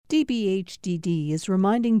DBHDD is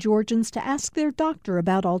reminding Georgians to ask their doctor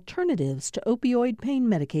about alternatives to opioid pain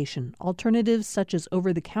medication. Alternatives such as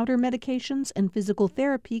over-the-counter medications and physical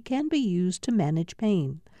therapy can be used to manage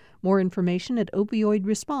pain. More information at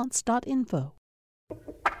opioidresponse.info.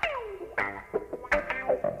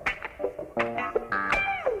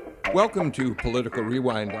 Welcome to Political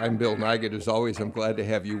Rewind. I'm Bill Nigut. As always, I'm glad to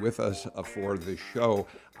have you with us for the show.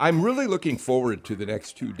 I'm really looking forward to the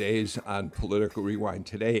next 2 days on Political Rewind,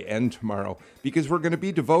 today and tomorrow, because we're going to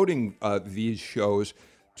be devoting these shows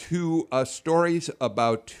to stories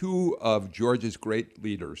about two of Georgia's great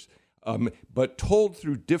leaders, but told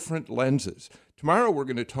through different lenses. Tomorrow, we're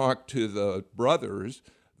going to talk to the brothers,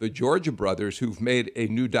 the Georgia brothers, who've made a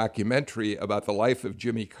new documentary about the life of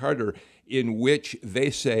Jimmy Carter, in which they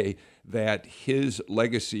say that his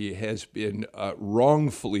legacy has been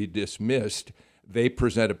wrongfully dismissed. They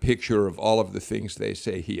present a picture of all of the things they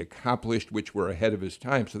say he accomplished, which were ahead of his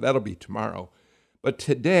time. So that'll be tomorrow. But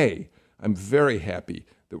today, I'm very happy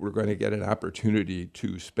that we're going to get an opportunity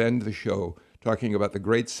to spend the show talking about the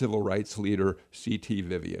great civil rights leader, C.T.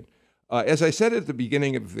 Vivian. As I said at the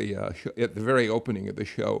beginning of the at the very opening of the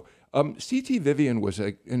show, C.T. Vivian was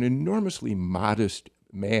an enormously modest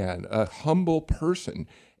man, a humble person,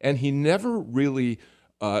 and he never really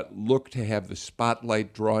looked to have the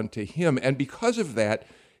spotlight drawn to him. And because of that,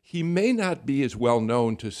 he may not be as well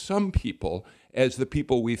known to some people as the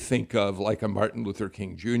people we think of, like a Martin Luther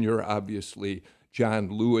King Jr., obviously, John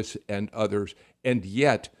Lewis, and others. And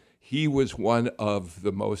yet, he was one of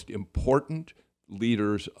the most important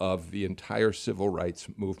leaders of the entire civil rights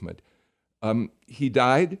movement. He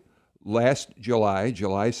died last July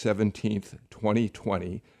 17th,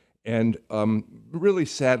 2020, and really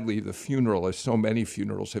sadly, the funeral, as so many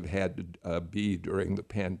funerals have had to be during the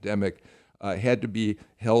pandemic, had to be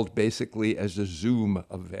held basically as a Zoom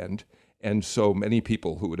event, and so many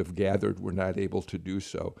people who would have gathered were not able to do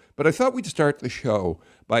so. But I thought we'd start the show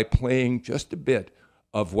by playing just a bit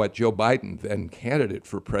of what Joe Biden, then candidate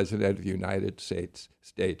for President of the United States,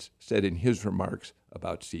 said in his remarks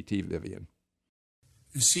about C.T. Vivian.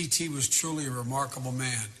 C.T. was truly a remarkable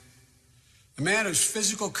man. A man whose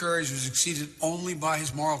physical courage was exceeded only by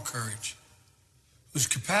his moral courage, whose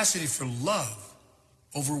capacity for love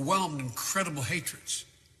overwhelmed incredible hatreds,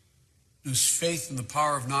 whose faith in the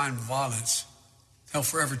power of nonviolence helped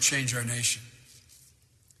forever change our nation.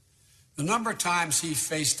 The number of times he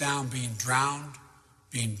faced down being drowned,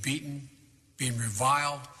 being beaten, being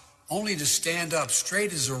reviled, only to stand up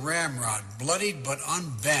straight as a ramrod, bloodied but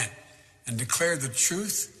unbent, and declare the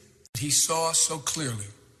truth that he saw so clearly.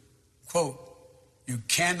 Quote, "You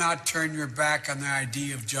cannot turn your back on the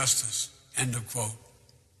idea of justice," end of quote.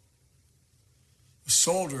 A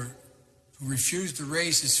soldier who refused to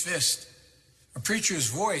raise his fist, a preacher whose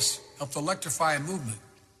voice helped electrify a movement,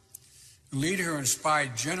 a leader who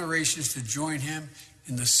inspired generations to join him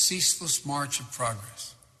in the ceaseless march of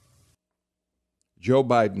progress. Joe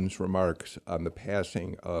Biden's remarks on the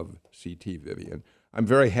passing of C.T. Vivian. I'm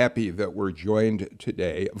very happy that we're joined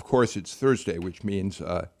today. Of course, it's Thursday, which means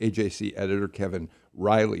AJC editor Kevin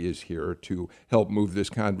Riley is here to help move this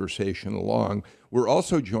conversation along. We're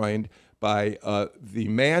also joined by the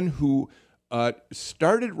man who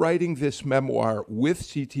started writing this memoir with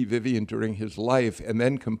C.T. Vivian during his life and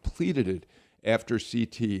then completed it after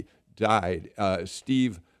C.T. died,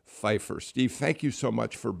 Steve Fiffer. Steve, thank you so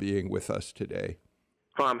much for being with us today.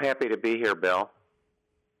 Well, I'm happy to be here, Bill.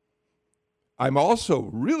 I'm also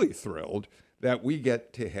really thrilled that we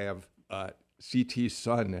get to have C.T.'s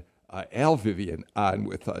son, Al Vivian, on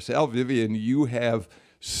with us. Al Vivian, you have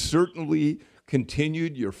certainly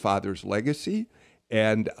continued your father's legacy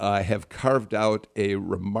and have carved out a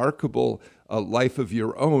remarkable life of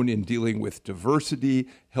your own in dealing with diversity,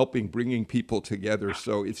 bringing people together.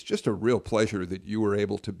 So it's just a real pleasure that you were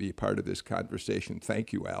able to be part of this conversation.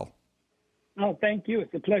 Thank you, Al. Oh, thank you.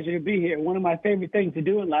 It's a pleasure to be here. One of my favorite things to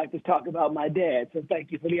do in life is talk about my dad, so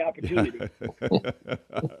thank you for the opportunity.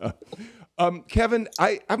 Kevin,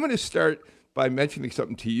 I'm going to start by mentioning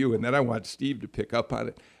something to you, and then I want Steve to pick up on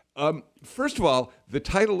it. First of all, the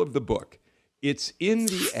title of the book, it's In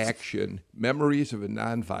the Action, Memories of a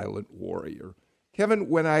Nonviolent Warrior. Kevin,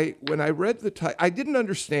 when I read the title, I didn't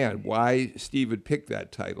understand why Steve had picked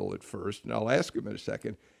that title at first, and I'll ask him in a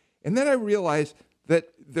second. And then I realized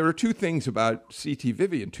that there are two things about C.T.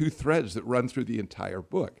 Vivian, two threads that run through the entire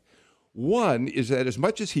book. One is that as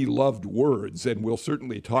much as he loved words, and we'll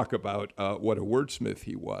certainly talk about what a wordsmith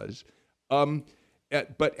he was,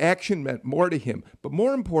 but action meant more to him. But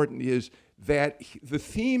more important is that the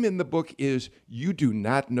theme in the book is you do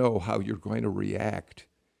not know how you're going to react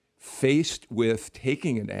faced with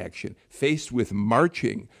taking an action, faced with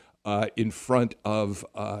marching in front of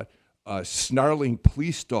snarling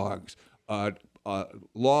police dogs, law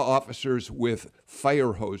officers with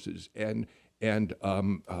fire hoses and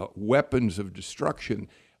weapons of destruction.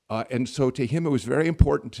 And so to him, it was very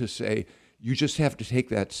important to say, you just have to take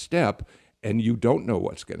that step, and you don't know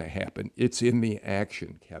what's going to happen. It's in the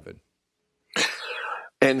action, Kevin.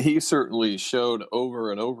 And he certainly showed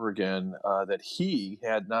over and over again that he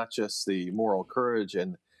had not just the moral courage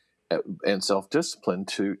and self-discipline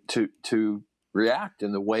to react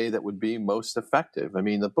in the way that would be most effective. I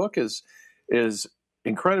mean, the book is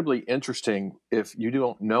incredibly interesting if you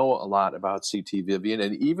don't know a lot about C.T. Vivian,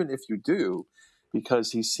 and even if you do,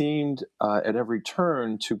 because he seemed at every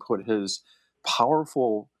turn to put his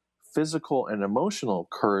powerful physical and emotional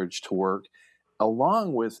courage to work,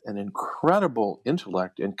 along with an incredible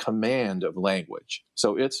intellect and command of language.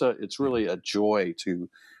 So it's really a joy to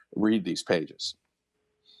read these pages.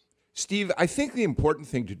 Steve, I think the important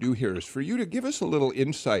thing to do here is for you to give us a little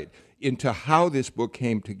insight into how this book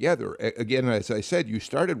came together. Again, as I said, you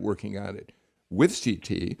started working on it with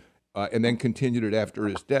C.T. And then continued it after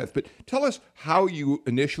his death. But tell us how you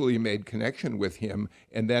initially made connection with him,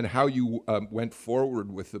 and then how you went forward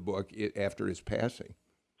with the book after his passing.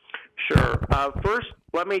 Sure. First,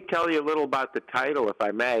 let me tell you a little about the title, if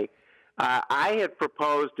I may. I had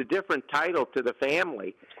proposed a different title to the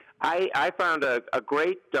family. I found a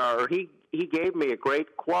great, he gave me a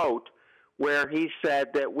great quote where he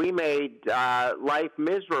said that we made life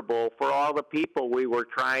miserable for all the people we were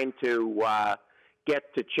trying to get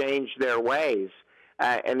to change their ways.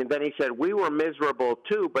 And then he said, we were miserable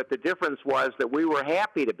too, but the difference was that we were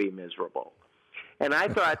happy to be miserable. And I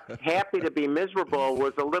thought happy to be miserable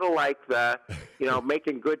was a little like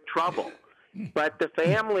making good trouble. But the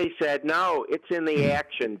family said, no, it's in the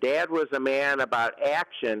action. Dad was a man about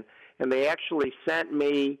action, and they actually sent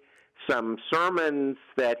me some sermons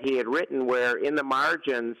that he had written where in the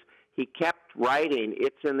margins he kept writing,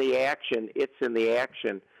 it's in the action, it's in the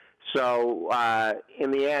action. So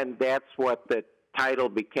in the end, that's what the title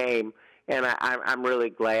became, and I'm really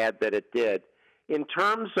glad that it did. In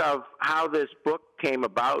terms of how this book came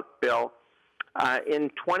about, Bill, in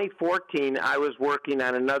 2014, I was working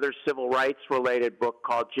on another civil rights-related book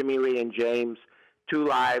called Jimmy Lee and James, Two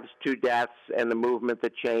Lives, Two Deaths, and the Movement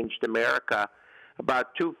That Changed America,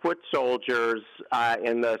 about two foot soldiers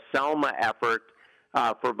in the Selma effort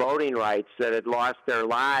for voting rights that had lost their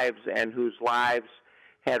lives and whose lives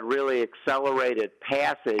had really accelerated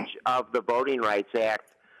passage of the Voting Rights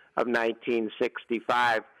Act of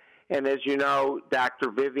 1965. And as you know,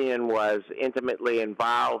 Dr. Vivian was intimately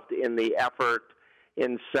involved in the effort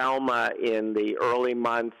in Selma in the early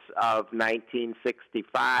months of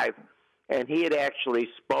 1965. And he had actually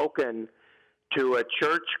spoken to a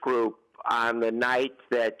church group on the night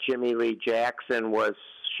that Jimmy Lee Jackson was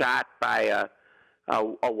shot by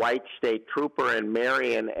a white state trooper in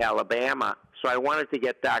Marion, Alabama. So I wanted to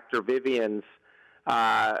get Dr. Vivian's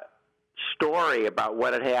story about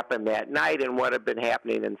what had happened that night and what had been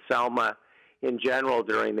happening in Selma in general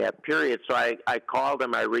during that period. So I called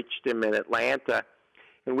him, I reached him in Atlanta,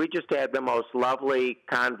 and we just had the most lovely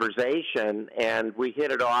conversation, and we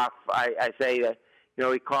hit it off. I say that,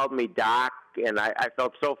 he called me Doc, and I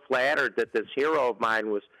felt so flattered that this hero of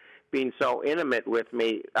mine was being so intimate with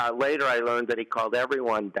me. Later I learned that he called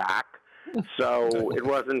everyone Doc, so it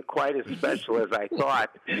wasn't quite as special as I thought.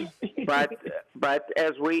 But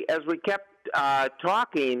as we kept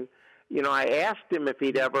talking, I asked him if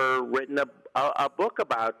he'd ever written a book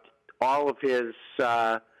about all of his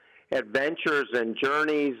adventures and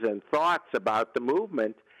journeys and thoughts about the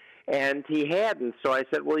movement, and he hadn't. So I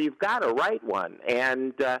said, well, you've got to write one.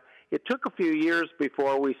 And it took a few years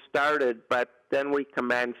before we started, but then we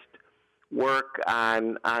commenced work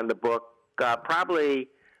on the book probably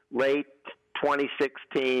late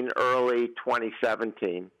 2016, early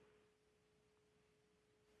 2017.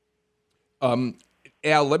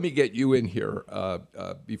 Al, let me get you in here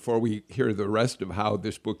before we hear the rest of how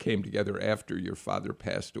this book came together after your father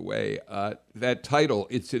passed away. That title,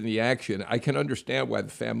 It's in the Action, I can understand why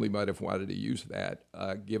the family might have wanted to use that,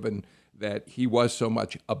 given that he was so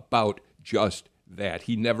much about just that.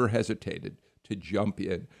 He never hesitated to jump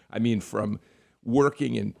in. I mean, from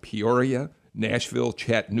working in Peoria, Nashville,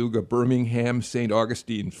 Chattanooga, Birmingham, St.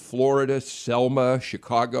 Augustine, Florida, Selma,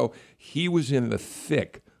 Chicago, he was in the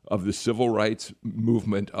thick of the civil rights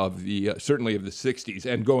movement of the certainly of the 60s,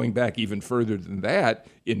 and going back even further than that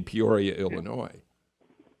in Peoria, Illinois.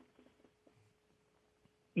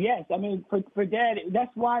 Yes, I mean, for Dad,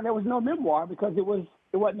 that's why there was no memoir, because it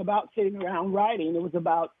wasn't about sitting around writing. It was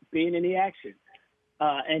about being in the action.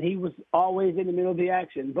 And he was always in the middle of the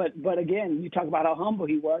action. But again, you talk about how humble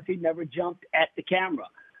he was. He never jumped at the camera.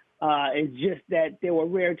 It's just that there were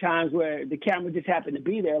rare times where the camera just happened to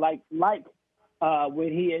be there, like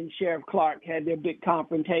when he and Sheriff Clark had their big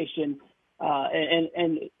confrontation.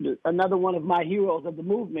 And another one of my heroes of the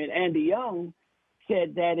movement, Andy Young,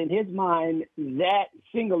 said that in his mind, that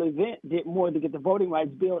single event did more to get the voting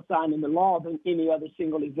rights bill signed into law than any other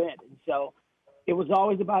single event. And so it was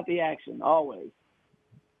always about the action, always.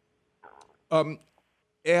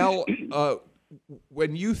 Al,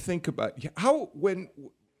 when you think about how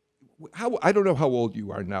I don't know how old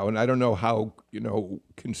you are now, and I don't know how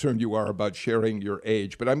concerned you are about sharing your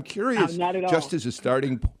age, but I'm curious. Not at all. Just as a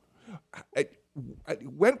starting point,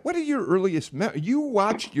 what are your earliest memories? You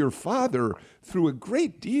watched your father through a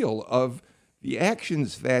great deal of the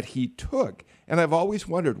actions that he took, and I've always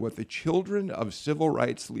wondered what the children of civil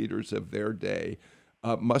rights leaders of their day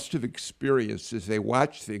must have experienced as they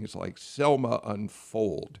watched things like Selma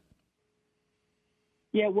unfold.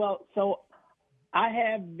 Yeah, well, so I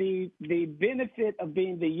have the benefit of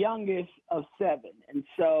being the youngest of 7. And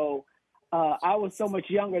so I was so much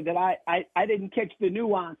younger that I didn't catch the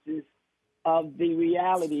nuances of the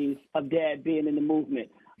realities of Dad being in the movement.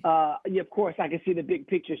 Of course, I can see the big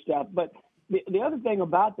picture stuff. But the other thing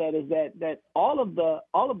about that is that all of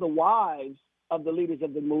the wives of the leaders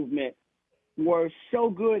of the movement were so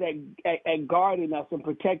good at guarding us and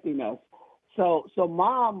protecting us. So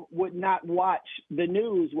Mom would not watch the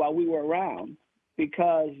news while we were around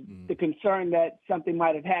because the concern that something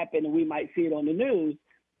might have happened and we might see it on the news.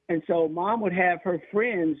 And so Mom would have her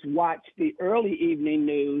friends watch the early evening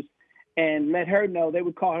news and let her know. They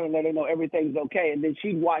would call her and let her know everything's okay. And then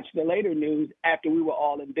she'd watch the later news after we were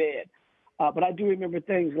all in bed. But I do remember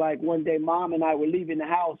things like one day Mom and I were leaving the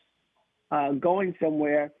house going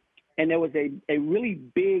somewhere, and there was a really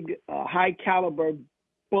big, high-caliber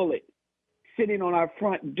bullet sitting on our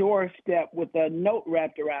front doorstep with a note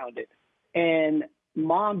wrapped around it. And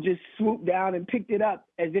Mom just swooped down and picked it up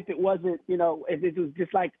as if it wasn't, as if it was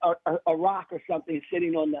just like a rock or something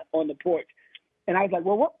sitting on the porch. And I was like,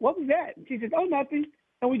 well, what was that? And she said, oh, nothing.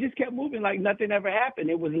 And we just kept moving like nothing ever happened.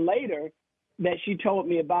 It was later that she told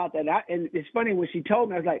me about that. And it's funny, when she told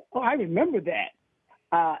me, I was like, oh, I remember that.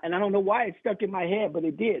 And I don't know why it stuck in my head, but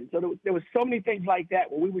it did. So there was so many things like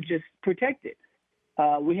that where we were just protected.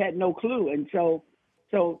 We had no clue. And so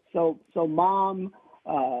Mom,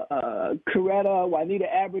 Coretta, Juanita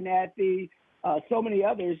Abernathy, so many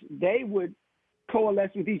others, they would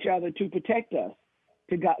coalesce with each other to protect us,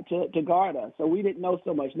 to guard us. So we didn't know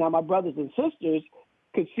so much. Now, my brothers and sisters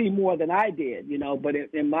could see more than I did, but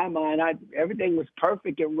in my mind, everything was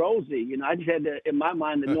perfect and rosy. I just had, in my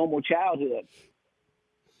mind, the normal childhood.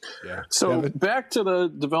 Yeah. So back to the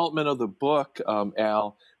development of the book,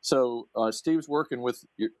 Al. So Steve's working with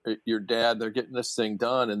your dad. They're getting this thing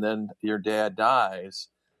done, and then your dad dies.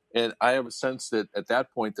 And I have a sense that at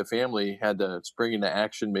that point, the family had to spring into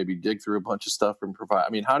action, maybe dig through a bunch of stuff and provide. I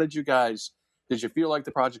mean, how did you guys? Did you feel like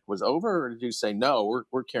the project was over, or did you say no?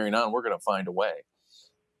 We're carrying on. We're going to find a way.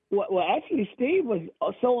 Well, actually, Steve was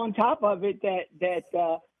so on top of it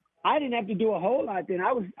that I didn't have to do a whole lot then.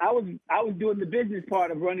 I was doing the business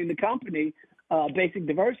part of running the company, Basic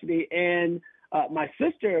Diversity, and my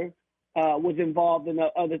sister was involved in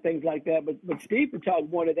other things like that. But Steve could talk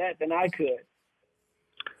more to that than I could.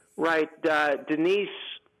 Right. Denise,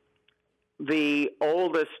 the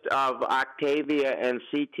oldest of Octavia and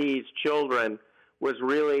CT's children, was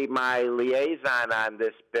really my liaison on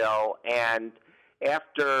this bill. And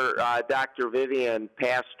after Dr. Vivian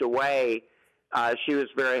passed away, she was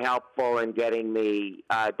very helpful in getting me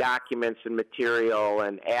documents and material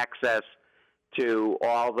and access to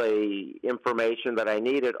all the information that I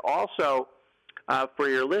needed. Also, for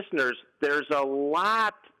your listeners, there's a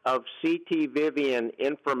lot of C.T. Vivian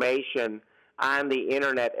information on the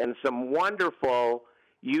internet and some wonderful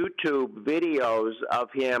YouTube videos of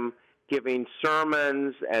him giving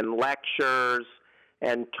sermons and lectures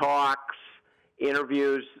and talks,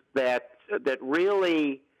 interviews that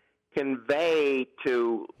really convey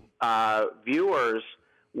to viewers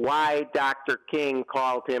why Dr. King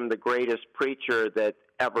called him the greatest preacher that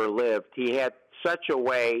ever lived. He had such a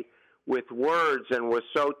way with words and was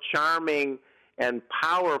so charming and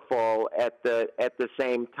powerful at the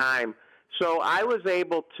same time. So I was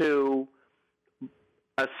able to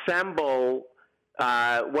assemble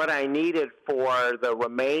what I needed for the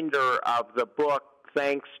remainder of the book,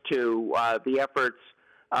 thanks to the efforts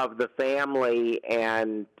of the family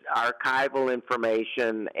and archival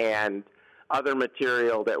information and other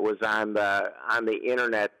material that was on the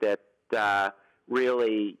internet that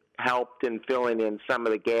really helped in filling in some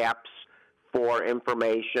of the gaps for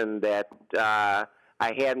information that I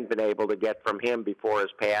hadn't been able to get from him before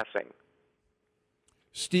his passing.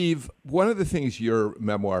 Steve, one of the things your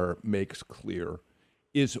memoir makes clear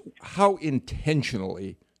is how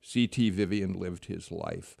intentionally C.T. Vivian lived his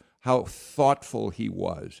life, how thoughtful he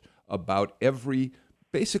was about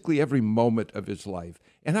basically every moment of his life.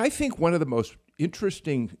 And I think one of the most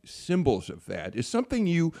interesting symbols of that is something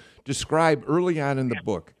you describe early on in the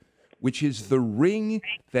book, which is the ring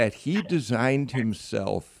that he designed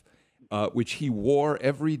himself, which he wore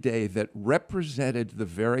every day, that represented the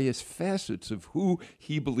various facets of who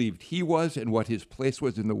he believed he was and what his place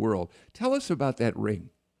was in the world. Tell us about that ring.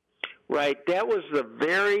 Right. That was the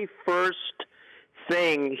very first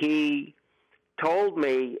thing he told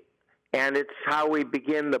me, and it's how we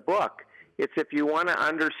begin the book. It's, if you want to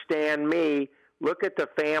understand me, look at the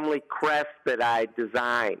family crest that I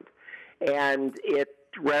designed. And it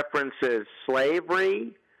references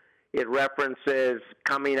slavery, it references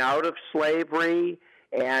coming out of slavery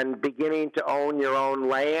and beginning to own your own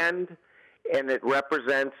land, and it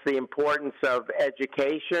represents the importance of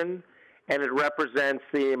education, and it represents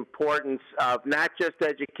the importance of not just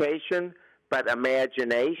education, but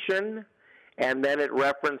imagination, and then it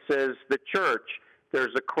references the church.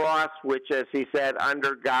 There's a cross which, as he said,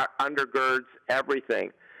 undergirds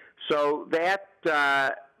everything. So that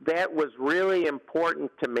was really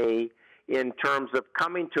important to me in terms of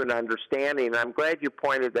coming to an understanding. I'm glad you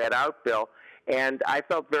pointed that out, Bill. And I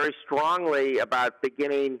felt very strongly about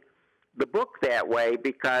beginning the book that way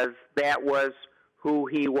because that was who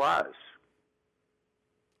he was.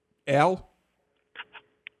 Al?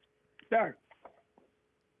 Sir.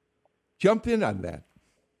 Jump in on that.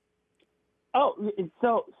 Oh,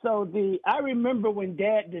 so I remember when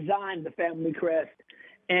Dad designed the family crest,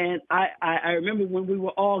 and I remember when we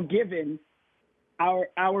were all given our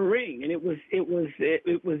ring, and it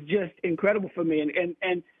was just incredible for me.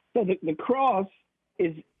 And so the cross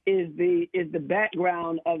is the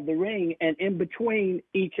background of the ring, and in between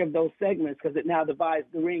each of those segments, because it now divides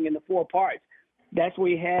the ring into 4 parts. That's where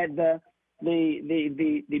you had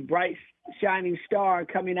the bright shining star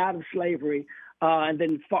coming out of slavery, and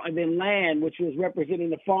then land, which was representing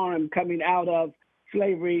the farm coming out of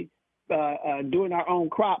slavery, doing our own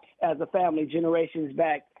crops as a family generations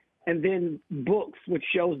back, and then books, which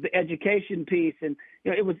shows the education piece. And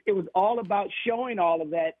it was all about showing all of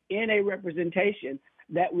that in a representation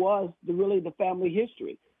that was really the family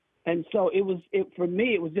history. And so for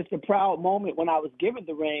me, it was just a proud moment when I was given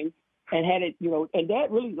the ring and had it, and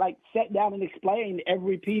Dad really sat down and explained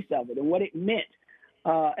every piece of it and what it meant.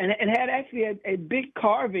 And had actually a big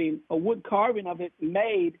carving, a wood carving of it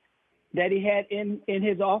made that he had in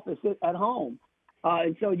his office at home.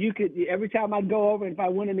 And so you could, every time I'd go over, if I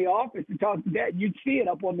went in the office to talk to Dad, you'd see it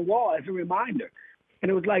up on the wall as a reminder.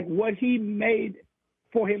 And it was like what he made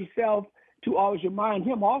for himself to always remind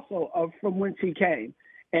him also of from whence he came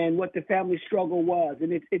and what the family struggle was.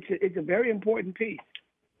 And it's a very important piece.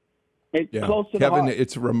 It's close to Kevin,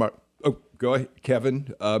 the heart. Oh, go ahead,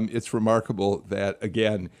 Kevin. It's remarkable that,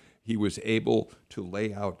 again, he was able to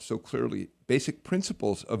lay out so clearly basic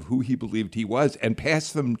principles of who he believed he was and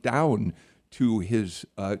pass them down to his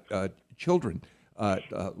children,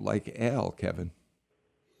 like Al, Kevin.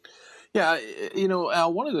 Yeah,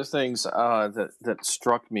 Al, one of the things that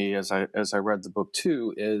struck me as I read the book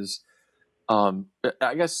too is,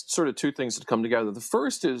 I guess, sort of 2 things that come together. The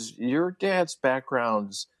first is your dad's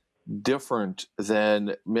background's different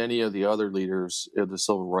than many of the other leaders of the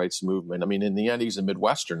civil rights movement. I mean, in the end, he's a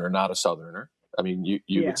Midwesterner, not a Southerner. I mean,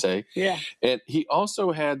 you would say. Yeah. And he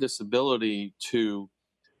also had this ability to,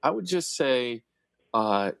 I would just say,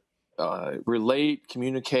 relate,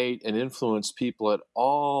 communicate, and influence people at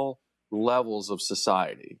all levels of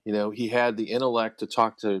society. He had the intellect to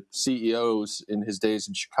talk to CEOs in his days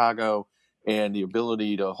in Chicago and the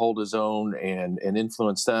ability to hold his own and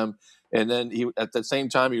influence them. And then at the same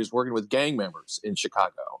time, he was working with gang members in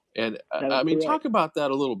Chicago. And I mean, talk about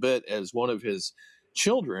that a little bit as one of his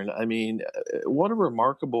children. I mean, what a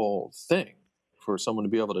remarkable thing for someone to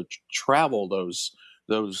be able to travel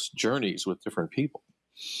those journeys with different people.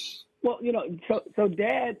 Well, so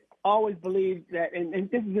Dad always believed that, and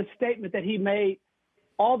this is a statement that he made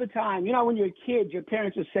all the time. When you're a kid, your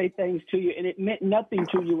parents would say things to you, and it meant nothing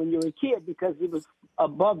to you when you were a kid because it was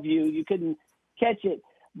above you. You couldn't catch it.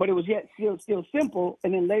 But it was yet still simple,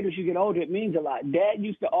 and then later as you get older, it means a lot. Dad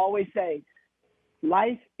used to always say,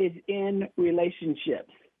 life is in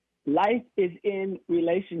relationships. Life is in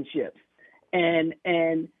relationships. And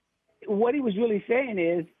what he was really saying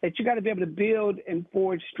is that you got to be able to build and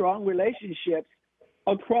forge strong relationships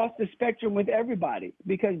across the spectrum with everybody,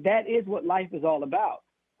 because that is what life is all about.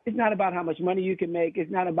 It's not about how much money you can make.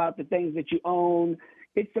 It's not about the things that you own.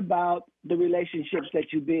 It's about the relationships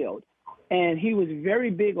that you build. And he was very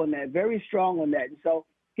big on that, very strong on that. And so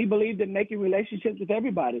he believed in making relationships with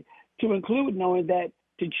everybody, to include knowing that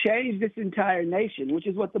to change this entire nation, which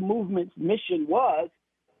is what the movement's mission was,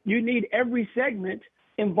 you need every segment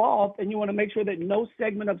involved, and you want to make sure that no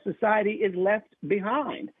segment of society is left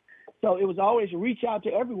behind. So it was always reach out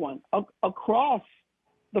to everyone across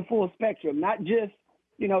the full spectrum, not just,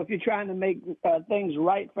 if you're trying to make things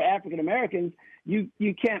right for African Americans,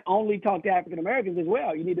 you can't only talk to African Americans as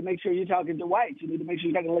well. You need to make sure you're talking to whites. You need to make sure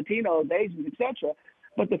you're talking to Latinos, Asians, etc.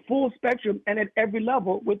 But the full spectrum and at every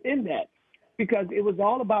level within that, because it was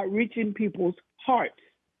all about reaching people's hearts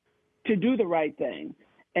to do the right thing.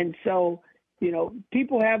 And so,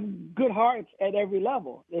 people have good hearts at every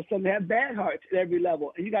level. There's some that have bad hearts at every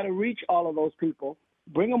level. And you got to reach all of those people,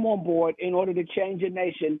 bring them on board in order to change a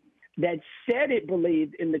nation that said it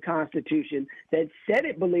believed in the Constitution, that said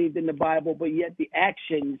it believed in the Bible, but yet the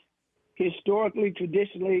actions historically,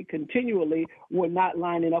 traditionally, continually were not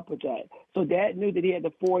lining up with that. So Dad knew that he had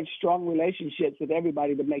to forge strong relationships with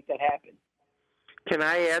everybody to make that happen. Can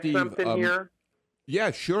I add Steve, something here?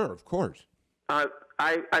 Yeah, sure, of course.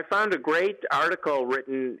 I found a great article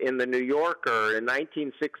written in the New Yorker in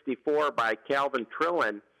 1964 by Calvin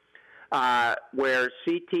Trillin, where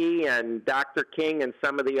CT and Dr. King and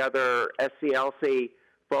some of the other SCLC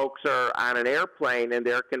folks are on an airplane, and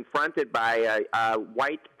they're confronted by a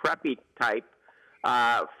white preppy type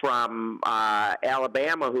from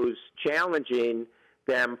Alabama who's challenging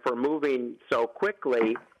them for moving so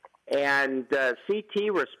quickly. And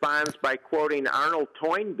CT responds by quoting Arnold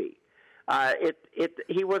Toynbee.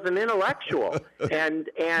 He was an intellectual, and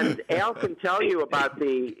Al can tell you about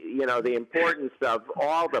the importance of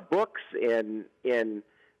all the books in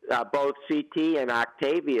both CT and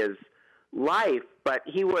Octavia's life. But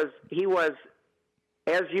he was,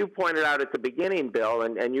 as you pointed out at the beginning, Bill,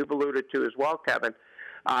 and you've alluded to as well, Kevin.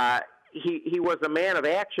 He was a man of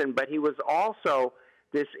action, but he was also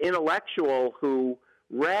this intellectual who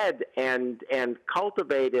read and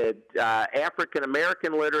cultivated African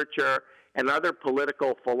American literature and other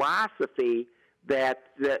political philosophy that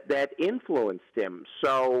influenced him.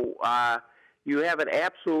 So you have it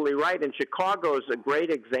absolutely right. And Chicago is a great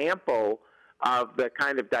example of the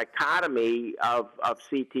kind of dichotomy of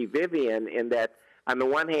C.T. Vivian, in that on the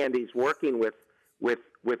one hand he's working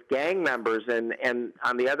with gang members, and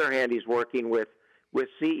on the other hand he's working with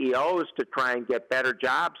CEOs to try and get better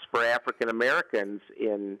jobs for African Americans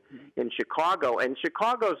in Chicago. And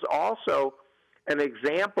Chicago's also an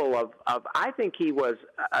example of I think he was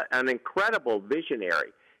an incredible visionary.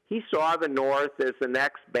 He saw the North as the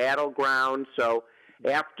next battleground. So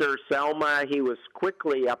after Selma, he was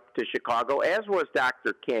quickly up to Chicago, as was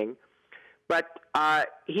Dr. King. But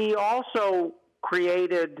he also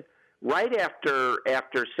created, right after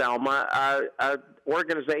Selma, an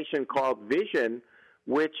organization called Vision,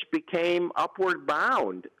 which became Upward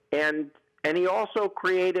Bound. And he also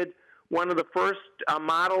created one of the first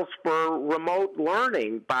models for remote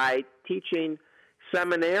learning by teaching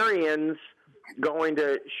seminarians going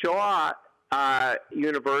to Shaw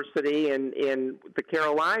University in the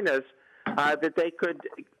Carolinas that they could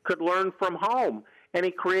learn from home. And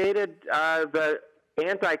he created the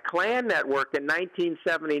Anti-Klan Network in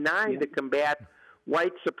 1979 to combat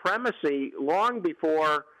white supremacy, long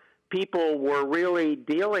before people were really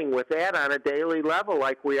dealing with that on a daily level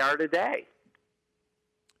like we are today.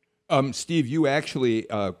 Steve, you actually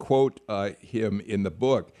quote him in the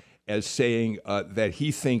book as saying that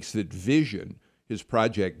he thinks that Vision, his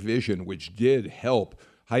project Vision, which did help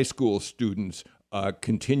high school students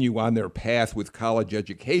continue on their path with college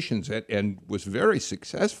educations and was very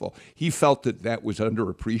successful, he felt that was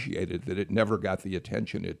underappreciated, that it never got the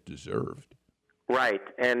attention it deserved. Right,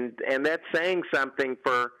 and that's saying something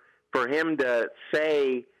for him to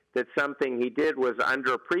say that something he did was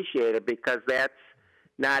underappreciated, because that's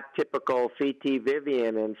not typical C.T.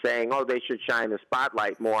 Vivian and saying, oh, they should shine the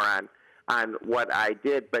spotlight more on what I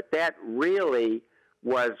did. But that really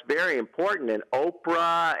was very important, and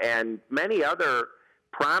Oprah and many other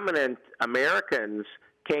prominent Americans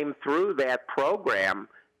came through that program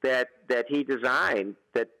that he designed,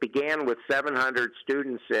 that began with 700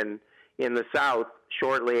 students in the South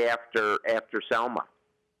shortly after Selma.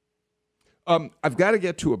 I've got to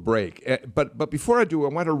get to a break, but before I do, I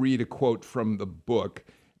want to read a quote from the book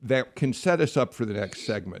that can set us up for the next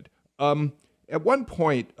segment. At one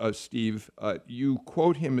point, Steve, you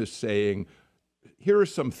quote him as saying, here are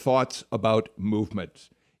some thoughts about movements.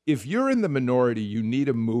 If you're in the minority, you need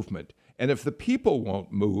a movement. And if the people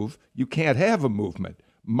won't move, you can't have a movement.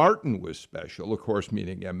 Martin was special, of course,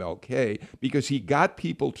 meaning MLK, because he got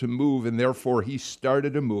people to move, and therefore he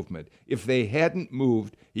started a movement. If they hadn't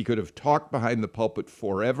moved, he could have talked behind the pulpit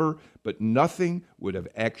forever, but nothing would have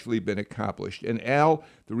actually been accomplished. And Al,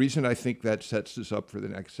 the reason I think that sets us up for the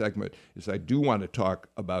next segment is I do want to talk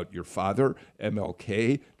about your father,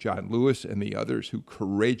 MLK, John Lewis, and the others who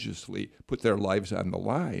courageously put their lives on the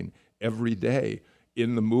line every day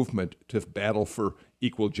in the movement to battle for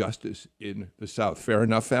equal justice in the South. Fair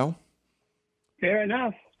enough, Al? Fair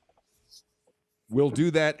enough. We'll do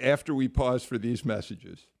that after we pause for these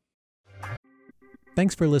messages.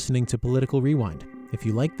 Thanks for listening to Political Rewind. If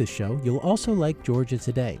you like this show, you'll also like Georgia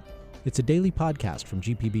Today. It's a daily podcast from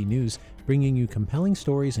GPB News, bringing you compelling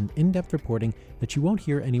stories and in-depth reporting that you won't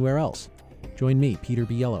hear anywhere else. Join me, Peter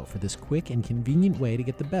Biello, for this quick and convenient way to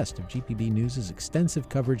get the best of GPB News' extensive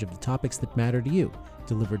coverage of the topics that matter to you,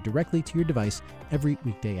 delivered directly to your device every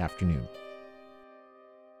weekday afternoon.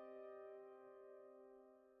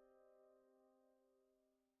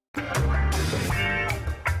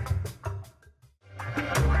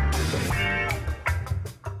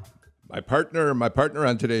 My partner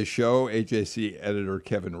on today's show, AJC editor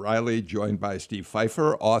Kevin Riley, joined by Steve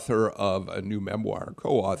Fiffer, author of a new memoir,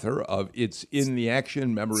 co-author of It's in the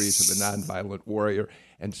Action, Memories of a Nonviolent Warrior,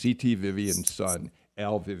 and C.T. Vivian's son,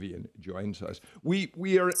 Al Vivian, joins us.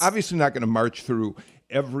 We are obviously not going to march through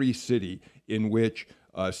every city in which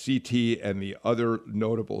CT and the other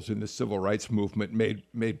notables in the civil rights movement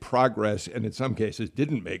made progress, and in some cases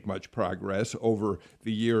didn't make much progress over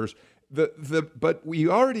the years. But we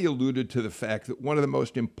already alluded to the fact that one of the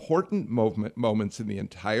most important moments in the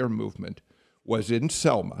entire movement was in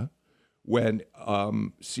Selma, when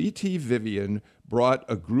C.T. Vivian brought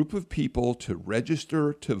a group of people to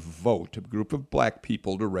register to vote, a group of black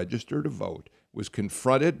people to register to vote, was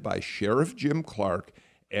confronted by Sheriff Jim Clark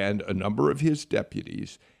and a number of his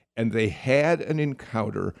deputies, and they had an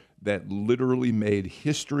encounter that literally made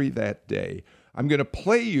history that day. I'm going to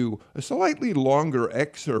play you a slightly longer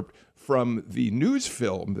excerpt from the news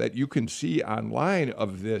film that you can see online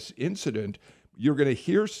of this incident. You're going to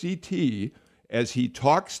hear CT as he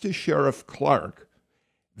talks to Sheriff Clark.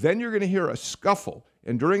 Then you're going to hear a scuffle.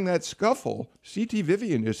 And during that scuffle, C.T.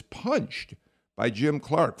 Vivian is punched by Jim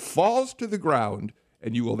Clark, falls to the ground,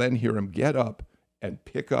 and you will then hear him get up and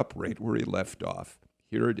pick up right where he left off.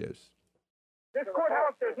 Here it is. This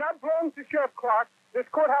courthouse does not belong to Sheriff Clark. This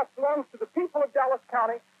courthouse belongs to the people of Dallas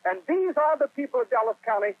County, and these are the people of Dallas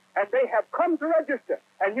County, and they have come to register.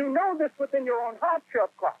 And you know this within your own heart,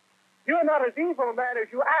 Sheriff Clark. You're not as evil a man as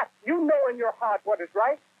you act. You know in your heart what is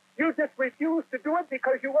right. You just refuse to do it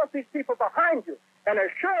because you want these people behind you. And as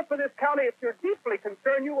sheriff of this county, if you're deeply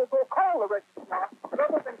concerned, you will go call the registrar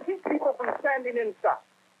rather than keep people from standing inside.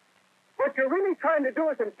 What you're really trying to do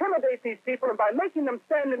is intimidate these people, and by making them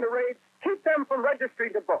stand in the raid, keep them from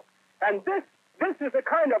registering to vote. And this is a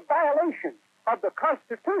kind of violation of the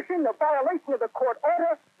Constitution, the violation of the court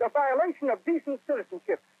order, the violation of decent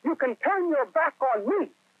citizenship. You can turn your back on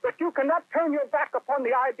me, but you cannot turn your back upon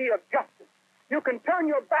the idea of justice. You can turn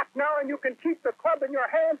your back now and you can keep the club in your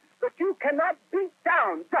hand, but you cannot beat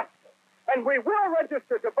down justice. And we will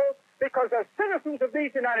register to vote because as citizens of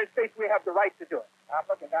these United States, we have the right to do it. I'm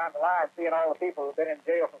looking down the line, seeing all the people who've been in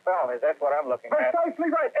jail for felonies. That's what I'm looking at. Precisely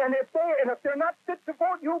right. And if they're not fit to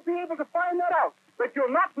vote, you'll be able to find that out. But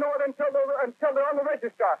you'll not know it until they're on the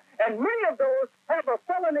registrar. And many of those have a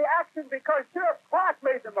felony action because Sheriff Clark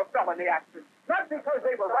made them a felony action, not because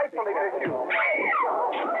they were rightfully accused.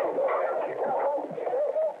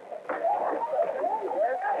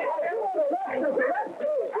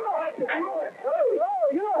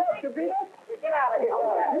 You don't have to beat us. Get out of here.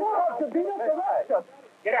 You don't have to beat us. Arrest us.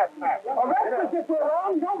 Get out, man. Arrest us if we're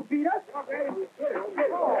wrong. Don't beat us. If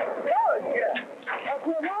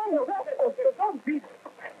we're wrong, arrest us, but don't beat us.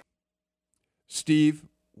 Steve,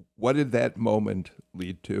 what did that moment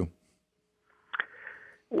lead to?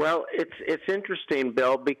 Well, it's interesting,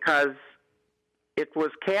 Bill, because it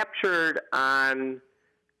was captured on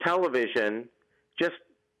television just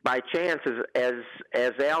by chance,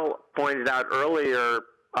 as Al pointed out earlier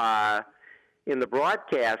in the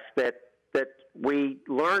broadcast, that we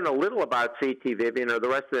learned a little about C.T. Vivian, or the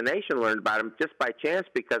rest of the nation learned about him just by chance,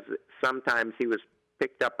 because sometimes he was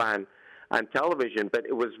picked up on television. But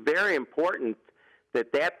it was very important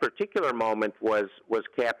that particular moment was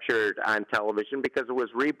captured on television, because it was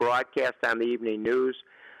rebroadcast on the evening news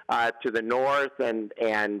to the north and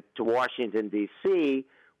to Washington, D.C.,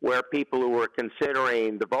 where people who were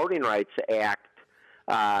considering the Voting Rights Act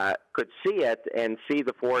could see it and see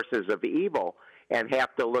the forces of evil and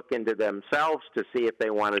have to look into themselves to see if they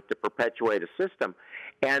wanted to perpetuate a system.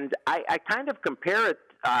 And I kind of compare it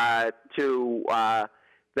to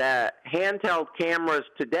the handheld cameras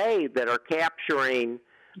today that are capturing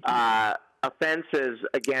offenses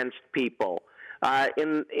against people.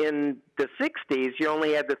 In the 60s, you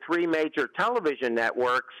only had the three major television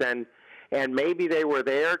networks, and maybe they were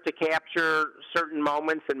there to capture certain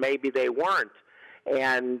moments, and maybe they weren't.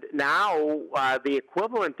 And now the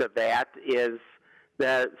equivalent of that is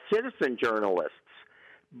the citizen journalists.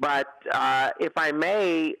 But if I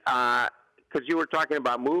may, because you were talking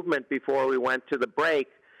about movement before we went to the break,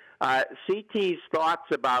 CT's thoughts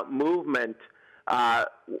about movement,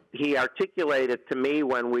 he articulated to me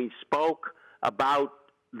when we spoke about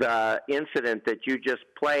the incident that you just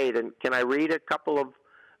played. And can I read a couple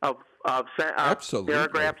of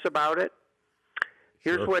paragraphs about it?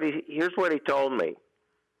 Here's what he told me.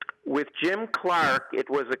 With Jim Clark, it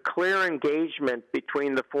was a clear engagement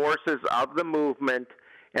between the forces of the movement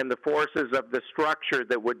and the forces of the structure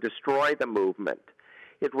that would destroy the movement.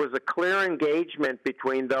 It was a clear engagement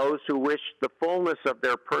between those who wished the fullness of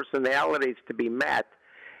their personalities to be met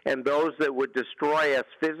and those that would destroy us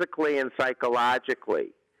physically and psychologically.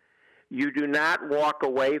 You do not walk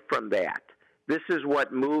away from that. This is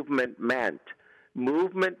what movement meant.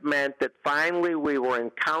 Movement meant that finally we were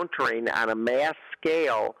encountering on a mass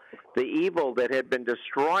scale the evil that had been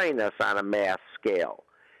destroying us on a mass scale.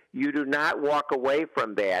 You do not walk away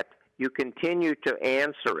from that. You continue to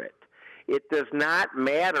answer it. It does not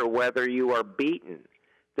matter whether you are beaten.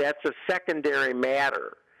 That's a secondary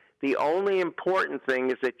matter. The only important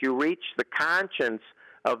thing is that you reach the conscience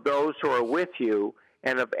of those who are with you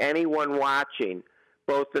and of anyone watching,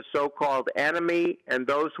 both the so-called enemy and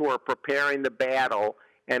those who are preparing the battle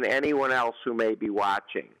and anyone else who may be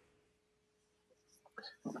watching.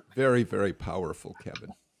 Very, very powerful,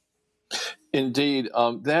 Kevin. Indeed.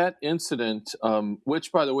 That incident,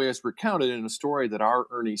 which, by the way, is recounted in a story that our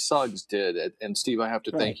Ernie Suggs did. And, Steve, I have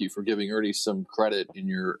to thank you for giving Ernie some credit in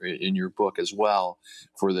your book as well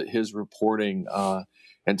for his reporting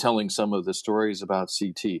and telling some of the stories about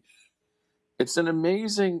CT. It's an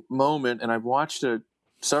amazing moment, and I've watched it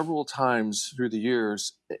several times through the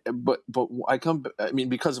years, but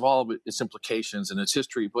because of all of its implications and its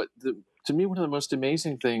history. But to me, one of the most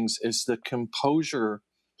amazing things is the composure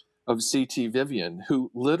of CT Vivian,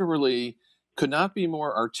 who literally could not be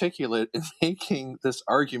more articulate in making this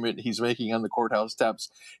argument he's making on the courthouse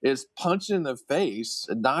steps, is punched in the face,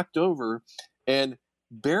 knocked over, and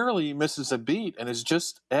barely misses a beat, and is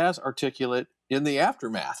just as articulate in the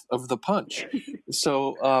aftermath of the punch.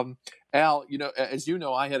 So, Al, as you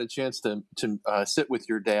know, I had a chance to sit with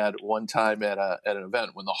your dad one time at an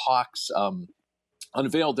event when the Hawks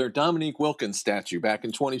unveiled their Dominique Wilkins statue back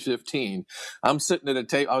in 2015. I'm sitting at a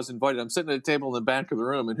table. I was invited. I'm sitting at a table in the back of the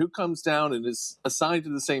room, and who comes down and is assigned to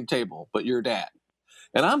the same table but your dad?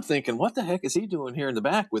 And I'm thinking, what the heck is he doing here in the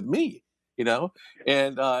back with me?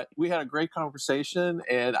 And we had a great conversation,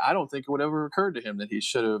 and I don't think it would ever occur to him that he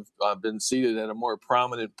should have been seated at a more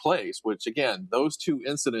prominent place, which, again, those two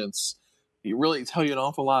incidents really tell you an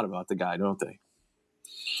awful lot about the guy, don't they?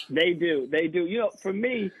 They do. For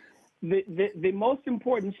me, the most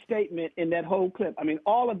important statement in that whole clip,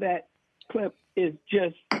 all of that clip is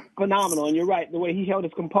just phenomenal. And you're right, the way he held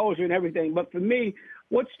his composure and everything. But for me,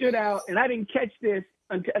 what stood out, and I didn't catch this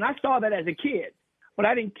until, and I saw that as a kid, but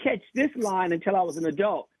I didn't catch this line until I was an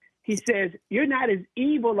adult. He says, "You're not as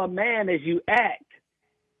evil a man as you act."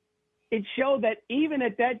 It showed that even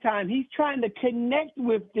at that time, he's trying to connect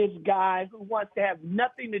with this guy who wants to have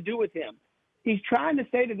nothing to do with him. He's trying to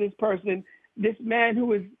say to this person, this man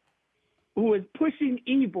who is pushing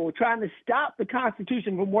evil, trying to stop the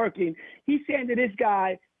Constitution from working, he's saying to this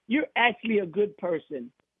guy, "You're actually a good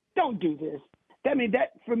person. Don't do this."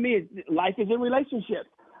 That for me, life is a relationship.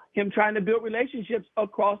 Him trying to build relationships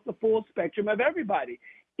across the full spectrum of everybody,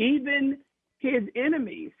 even his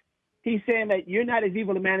enemies. He's saying that you're not as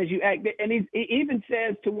evil a man as you act. And he even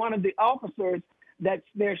says to one of the officers that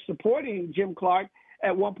they're supporting Jim Clark,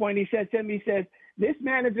 at one point he says to him, this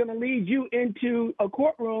man is going to lead you into a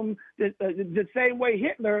courtroom the same way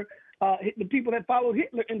Hitler, the people that followed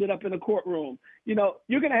Hitler ended up in a courtroom. You're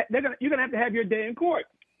gonna have to have your day in court.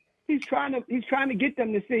 He's trying to get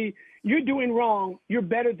them to see you're doing wrong. You're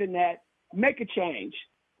better than that. Make a change.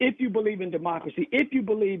 If you believe in democracy, if you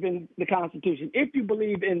believe in the Constitution, if you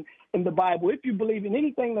believe in the Bible, if you believe in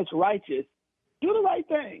anything that's righteous, do the right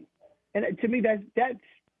thing. And to me, that's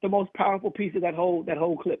the most powerful piece of that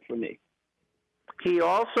whole clip for me. He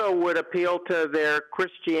also would appeal to their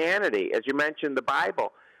Christianity, as you mentioned, the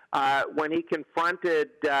Bible. When he confronted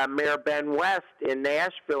Mayor Ben West in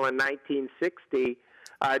Nashville in 1960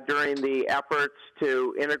 during the efforts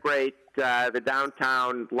to integrate the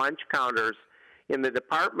downtown lunch counters in the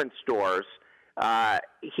department stores.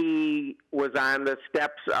 He was on the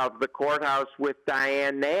steps of the courthouse with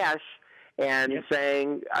Diane Nash and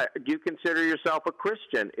saying, do you consider yourself a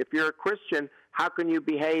Christian? If you're a Christian, how can you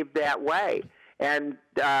behave that way? And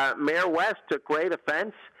Mayor West took great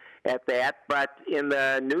offense at that, but in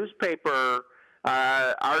the newspaper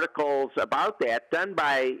articles about that, done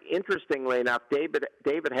by, interestingly enough, David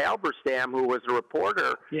Halberstam, who was a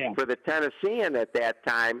reporter for the Tennessean at that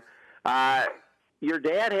time, your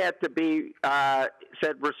dad had to be,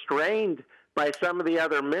 said, restrained by some of the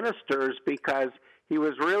other ministers because he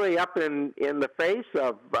was really up in the face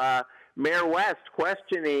of Mayor West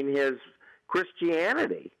questioning his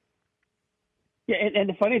Christianity. Yeah, and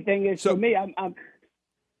the funny thing is, for me,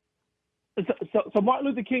 so Martin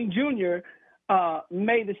Luther King Jr.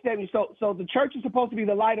 Made the statement. So the church is supposed to be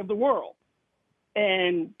the light of the world,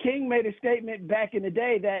 and King made a statement back in the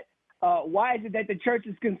day that why is it that the church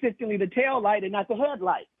is consistently the tail light and not the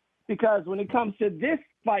headlight? Because when it comes to this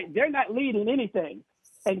fight, they're not leading anything.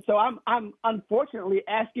 And so I'm unfortunately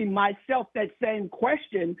asking myself that same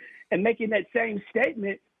question and making that same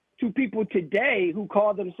statement to people today who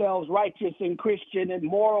call themselves righteous and Christian and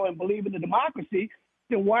moral and believe in the democracy.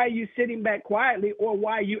 Then why are you sitting back quietly, or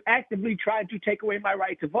why are you actively trying to take away my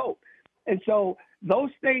right to vote? And so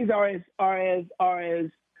those things are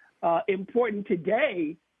as important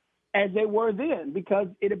today as they were then, because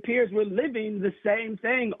it appears we're living the same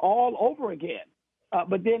thing all over again.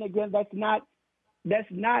 But then again, that's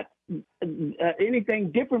not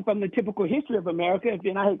anything different from the typical history of America.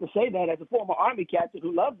 And I hate to say that as a former Army captain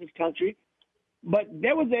who loves this country, but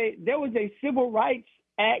there was a Civil Rights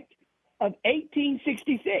Act of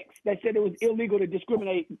 1866 that said it was illegal to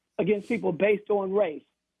discriminate against people based on race.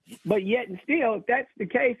 But yet and still, if that's the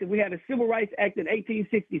case, if we had a Civil Rights Act in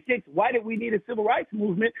 1866, why did we need a civil rights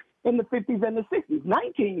movement in the 50s and the 60s,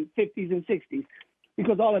 1950s and 60s?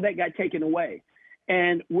 Because all of that got taken away.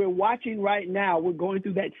 And we're watching right now, we're going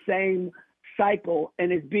through that same cycle,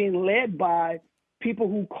 and it's being led by people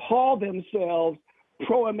who call themselves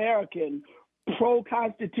pro-American,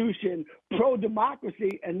 pro-Constitution,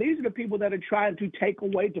 pro-democracy, and these are the people that are trying to take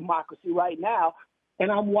away democracy right now.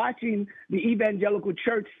 And I'm watching the evangelical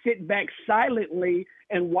church sit back silently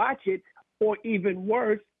and watch it, or even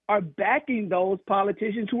worse, are backing those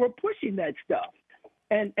politicians who are pushing that stuff.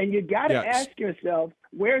 And you got to ask yourself,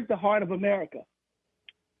 where's the heart of America?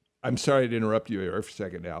 I'm sorry to interrupt you here for a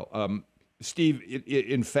second, Al. Steve,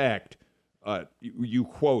 in fact, you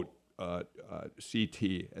quote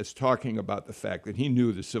CT as talking about the fact that he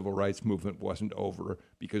knew the civil rights movement wasn't over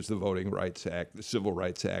because the Voting Rights Act, the Civil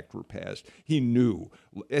Rights Act were passed. He knew,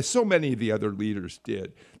 as so many of the other leaders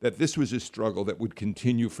did, that this was a struggle that would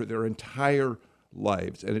continue for their entire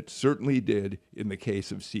lives, and it certainly did in the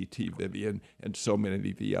case of CT Vivian and so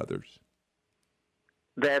many of the others.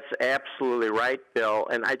 That's absolutely right, Bill.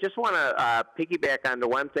 And I just want to piggyback on the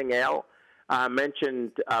one thing Al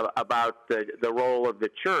mentioned about the role of the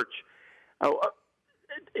church.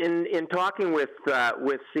 In talking with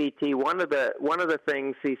CT, one of the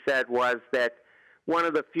things he said was that one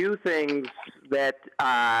of the few things that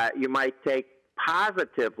you might take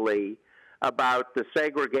positively about the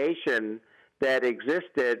segregation that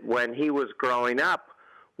existed when he was growing up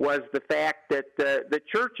was the fact that the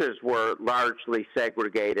churches were largely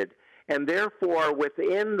segregated, and therefore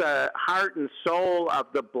within the heart and soul of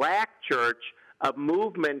the black church, a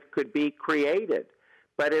movement could be created.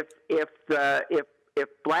 But if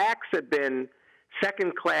blacks had been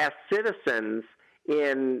second-class citizens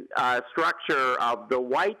in structure of the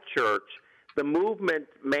white church, the movement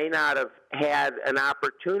may not have had an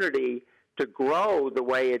opportunity to grow the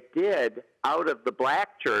way it did out of the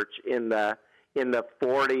black church in the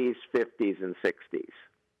 40s, 50s, and 60s.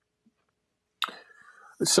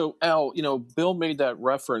 So, Al, Bill made that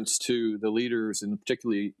reference to the leaders, and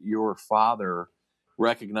particularly your father,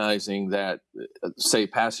 recognizing that, say,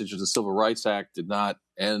 passage of the Civil Rights Act did not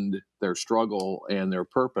end their struggle and their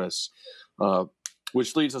purpose,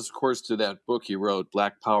 which leads us, of course, to that book he wrote,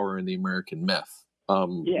 Black Power and the American Myth,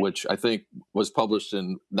 which I think was published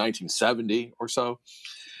in 1970 or so,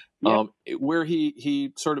 where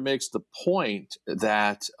he sort of makes the point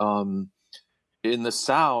that in the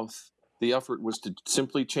South, the effort was to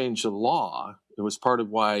simply change the law. It was part of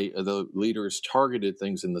why the leaders targeted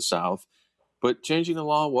things in the South. But changing the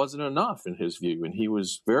law wasn't enough in his view, and he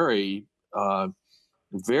was very,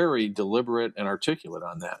 very deliberate and articulate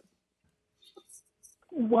on that.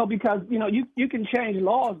 Well, because you can change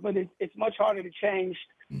laws, but it's much harder to change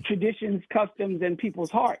traditions, customs, and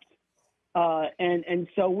people's hearts. And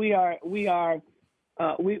so we've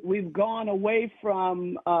gone away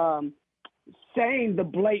from saying the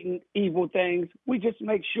blatant evil things. We just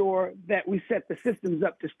make sure that we set the systems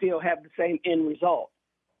up to still have the same end result.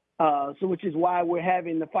 So which is why we're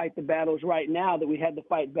having to fight the battles right now that we had to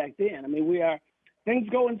fight back then. I mean, things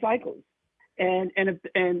go in cycles. And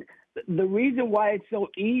the reason why it's so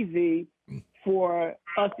easy for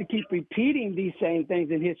us to keep repeating these same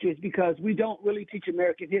things in history is because we don't really teach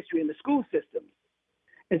American history in the school systems.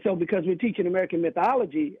 And so because we're teaching American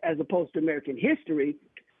mythology as opposed to American history,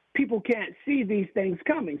 people can't see these things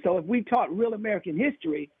coming. So if we taught real American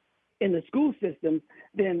history in the school system,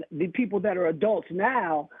 then the people that are adults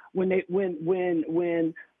now, when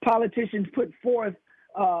politicians put forth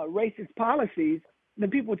racist policies, then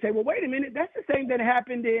people would say, well, wait a minute, that's the same that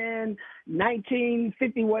happened in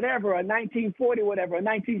 1950 whatever, or 1940 whatever, or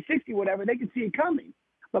 1960 whatever. They can see it coming.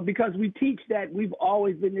 But because we teach that we've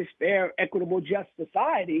always been this fair, equitable, just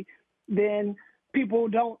society, then people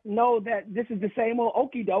don't know that this is the same old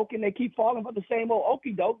okie doke, and they keep falling for the same old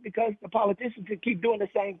okie doke because the politicians keep doing the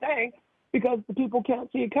same thing because the people can't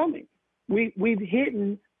see it coming. We've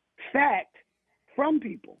hidden fact from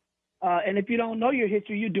people. And if you don't know your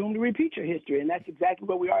history, you're doomed to repeat your history. And that's exactly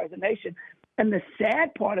where we are as a nation. And the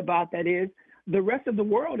sad part about that is the rest of the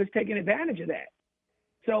world is taking advantage of that.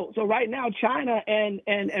 So right now, China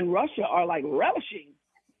and Russia are like relishing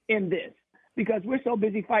in this because we're so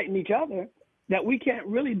busy fighting each other that we can't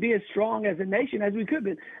really be as strong as a nation as we could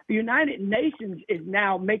be. The United Nations is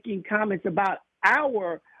now making comments about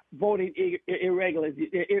our voting irregularities,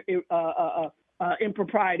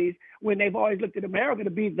 improprieties, when they've always looked at America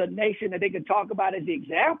to be the nation that they can talk about as the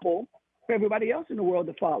example for everybody else in the world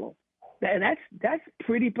to follow. And that's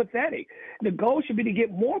pretty pathetic. The goal should be to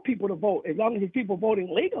get more people to vote. As long as there's people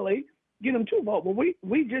voting legally, get them to vote. But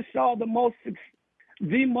we just saw the most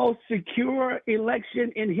secure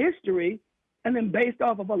election in history, and then based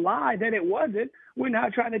off of a lie that it wasn't, we're now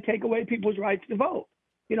trying to take away people's rights to vote.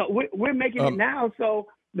 You know, we're making it now so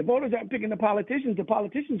the voters aren't picking the politicians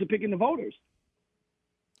are picking the voters.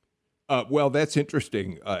 Well, that's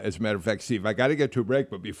interesting. As a matter of fact, Steve, I got to get to a break,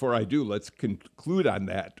 but before I do, let's conclude on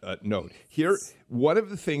that note. Here, one of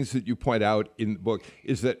the things that you point out in the book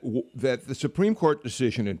is that the Supreme Court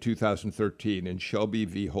decision in 2013 in Shelby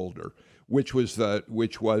v. Holder, which was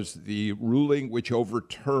the ruling which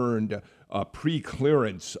overturned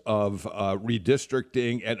pre-clearance of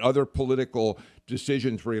redistricting and other political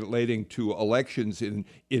decisions relating to elections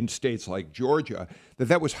in states like Georgia,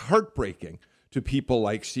 that was heartbreaking to people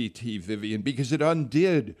like C.T. Vivian, because it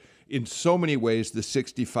undid, in so many ways, the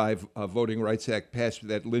 65 Voting Rights Act passed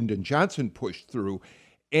that Lyndon Johnson pushed through.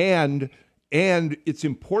 And it's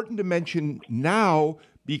important to mention now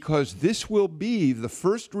because this will be the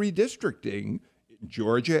first redistricting in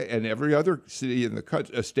Georgia and every other city in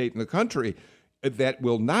the state in the country that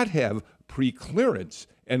will not have pre-clearance.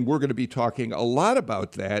 And we're going to be talking a lot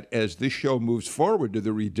about that as this show moves forward to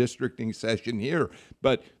the redistricting session here.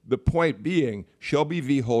 But the point being, Shelby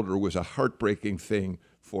v. Holder was a heartbreaking thing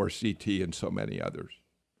for CT and so many others.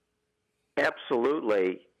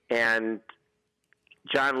 Absolutely. And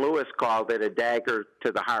John Lewis called it a dagger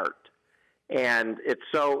to the heart. And it's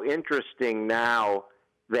so interesting now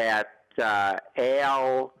that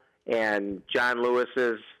Al and John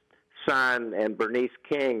Lewis's son and Bernice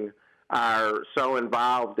King are so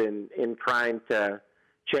involved in trying to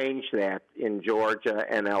change that in Georgia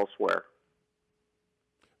and elsewhere.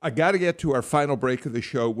 I got to get to our final break of the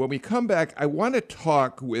show. When we come back, I want to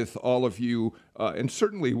talk with all of you, and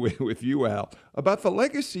certainly with you, Al, about the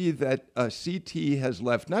legacy that CT has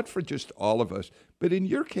left, not for just all of us, but in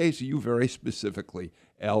your case, you very specifically,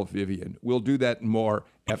 Al Vivian. We'll do that and more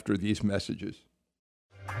after these messages.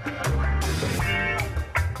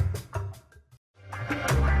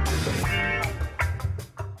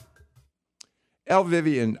 Al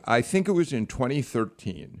Vivian, I think it was in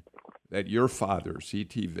 2013 that your father,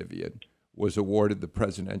 C.T. Vivian, was awarded the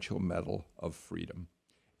Presidential Medal of Freedom.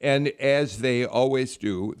 And as they always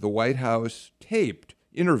do, the White House taped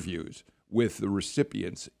interviews with the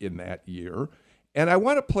recipients in that year. And I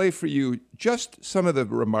want to play for you just some of the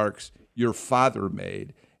remarks your father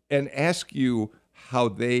made and ask you how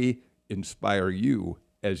they inspire you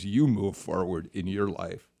as you move forward in your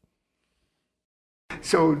life.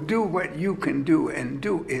 So do what you can do and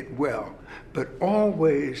do it well, but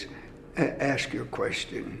always ask your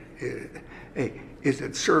question, is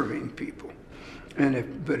it serving people?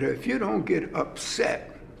 But if you don't get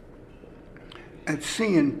upset at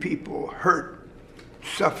seeing people hurt,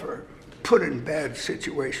 suffer, put in bad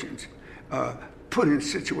situations, put in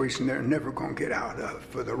situations they're never going to get out of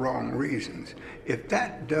for the wrong reasons, if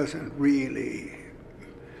that doesn't really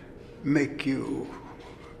make you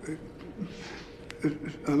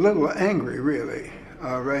a little angry, really,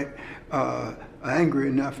 right? Angry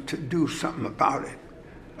enough to do something about it,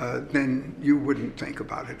 then you wouldn't think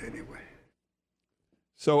about it anyway.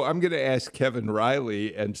 So I'm going to ask Kevin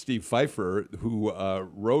Riley and Steve Fiffer, who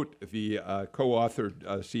wrote the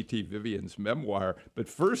co-authored C.T. Vivian's memoir, but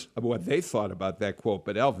first what they thought about that quote.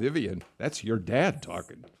 But Al, Vivian, that's your dad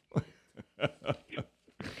talking.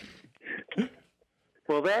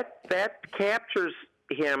 Well, that captures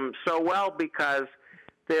him so well, because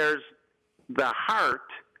there's the heart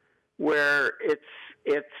where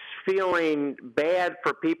it's feeling bad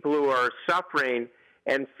for people who are suffering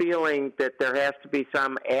and feeling that there has to be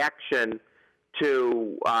some action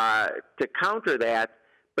to counter that.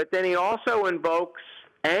 But then he also invokes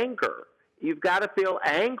anger. You've got to feel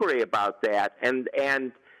angry about that, and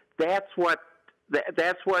that's what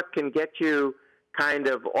can get you kind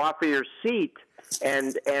of off of your seat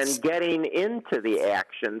and getting into the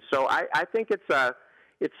action. So I think it's a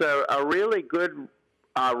really good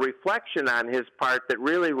reflection on his part that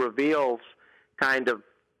really reveals kind of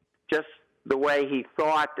just the way he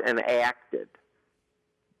thought and acted.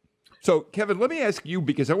 So, Kevin, let me ask you,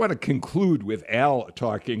 because I want to conclude with Al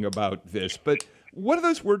talking about this, but what do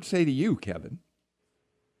those words say to you, Kevin?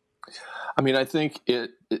 I mean, I think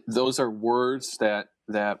those are words that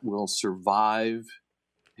will survive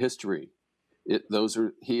history.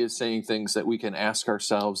 He is saying things that we can ask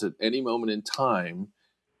ourselves at any moment in time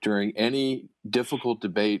during any difficult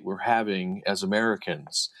debate we're having as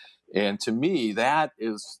Americans. And to me, that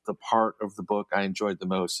is the part of the book I enjoyed the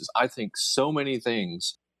most. Is I think so many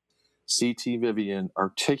things C.T. Vivian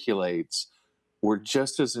articulates are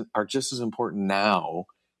just as important now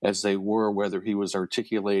as they were whether he was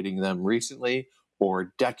articulating them recently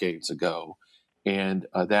or decades ago. And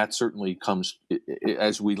that certainly comes,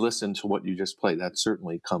 as we listen to what you just played, that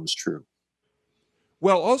certainly comes true.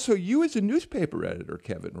 Well, also, you as a newspaper editor,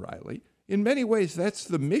 Kevin Riley, in many ways, that's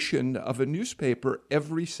the mission of a newspaper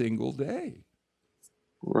every single day.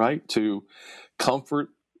 Right, to comfort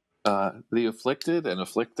the afflicted and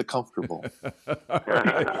afflict the comfortable.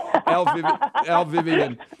 Al,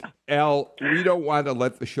 Vivian, we don't want to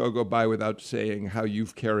let the show go by without saying how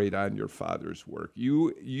you've carried on your father's work.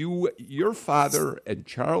 Your father and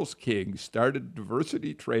Charles King started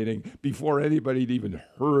diversity training before anybody had even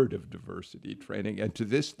heard of diversity training, and to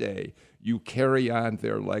this day, you carry on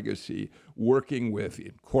their legacy, working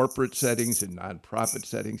in corporate settings and nonprofit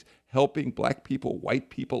settings, helping Black people,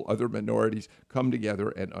 white people, other minorities come together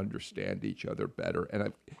and understand each other better.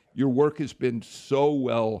 And your work has been so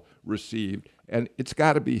well received, and it's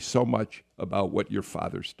got to be so much about what your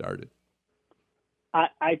father started.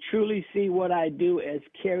 I truly see what I do as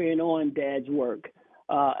carrying on Dad's work,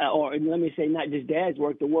 or let me say not just Dad's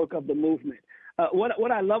work, the work of the movement.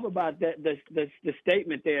 What I love about the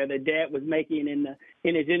statement there that Dad was making in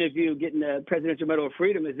his interview, getting the Presidential Medal of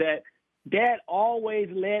Freedom, is that Dad always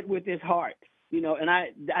led with his heart, and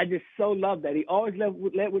I just so love that. He always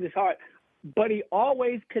led with his heart, but he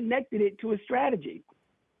always connected it to a strategy.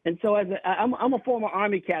 And so I'm a former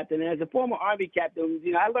Army captain, and as a former Army captain,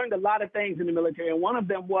 I learned a lot of things in the military, and one of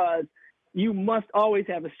them was you must always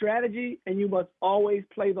have a strategy and you must always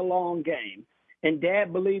play the long game. And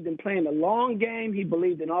Dad believed in playing the long game. He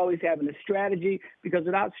believed in always having a strategy, because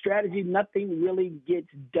without strategy, nothing really gets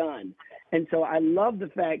done. And so I love the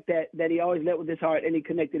fact that he always led with his heart and he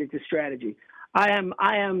connected it to strategy. I am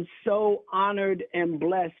so honored and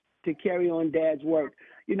blessed to carry on Dad's work.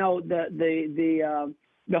 The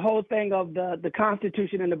whole thing of the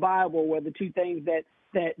Constitution and the Bible were the two things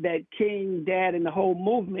that King, Dad, and the whole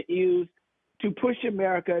movement used to push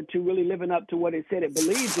America to really living up to what it said it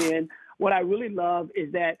believed in. What I really love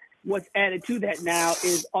is that what's added to that now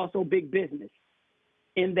is also big business,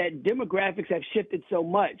 in that demographics have shifted so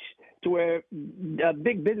much to where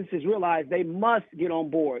big businesses realize they must get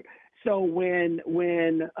on board. So when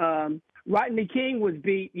Rodney King was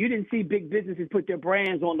beat, you didn't see big businesses put their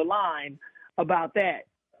brands on the line about that.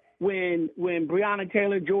 When Breonna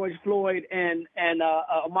Taylor, George Floyd, and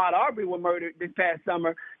Ahmaud Arbery were murdered this past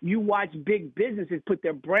summer, you watched big businesses put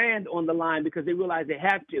their brand on the line because they realize they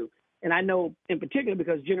have to. And I know in particular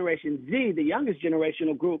because Generation Z, the youngest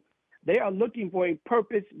generational group, they are looking for a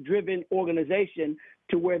purpose-driven organization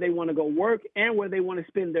to where they want to go work and where they want to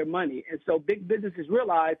spend their money. And so big businesses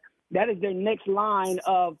realize that is their next line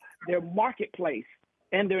of their marketplace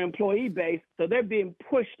and their employee base. So they're being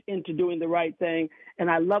pushed into doing the right thing. And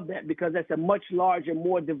I love that because that's a much larger,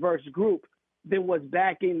 more diverse group than was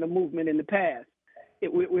backing the movement in the past.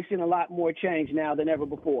 We're seeing a lot more change now than ever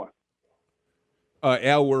before.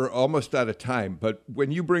 Al, we're almost out of time, but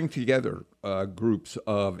when you bring together groups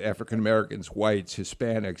of African Americans, whites,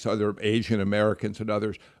 Hispanics, other Asian Americans, and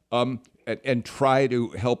others, and try to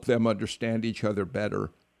help them understand each other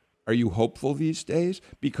better, are you hopeful these days?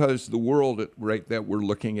 Because the world that we're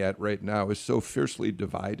looking at right now is so fiercely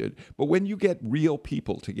divided. But when you get real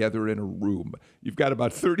people together in a room, you've got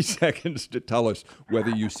about 30 seconds to tell us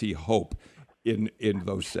whether you see hope in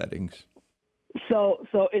those settings. So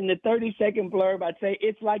in the 30-second blurb, I'd say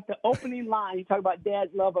it's like the opening line. You talk about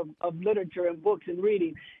Dad's love of literature and books and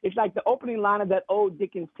reading. It's like the opening line of that old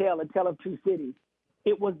Dickens tale, A Tale of Two Cities.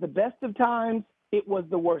 It was the best of times. It was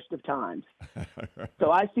the worst of times.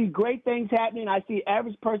 So I see great things happening. I see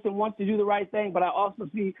average person wants to do the right thing, but I also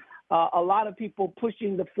see a lot of people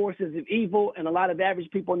pushing the forces of evil and a lot of average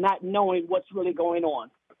people not knowing what's really going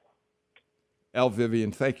on. Al,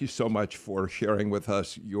 Vivian, thank you so much for sharing with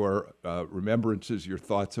us your remembrances, your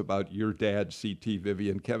thoughts about your dad, C.T.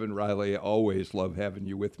 Vivian. Kevin Riley, always love having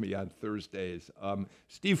you with me on Thursdays.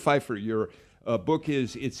 Steve Fiffer, your book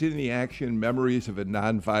is It's in the Action, Memories of a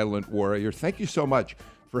Nonviolent Warrior. Thank you so much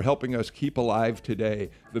for helping us keep alive today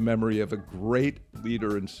the memory of a great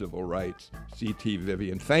leader in civil rights, C.T.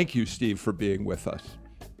 Vivian. Thank you, Steve, for being with us.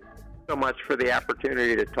 So much for the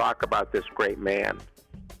opportunity to talk about this great man.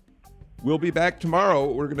 We'll be back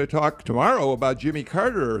tomorrow. We're going to talk tomorrow about Jimmy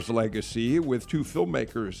Carter's legacy with two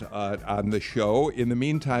filmmakers on the show. In the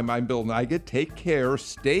meantime, I'm Bill Nigut. Take care.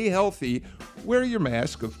 Stay healthy. Wear your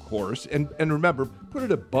mask, of course. And remember, put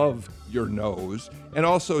it above your nose. And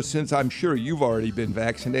also, since I'm sure you've already been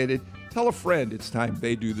vaccinated, tell a friend it's time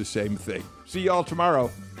they do the same thing. See y'all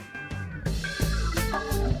tomorrow.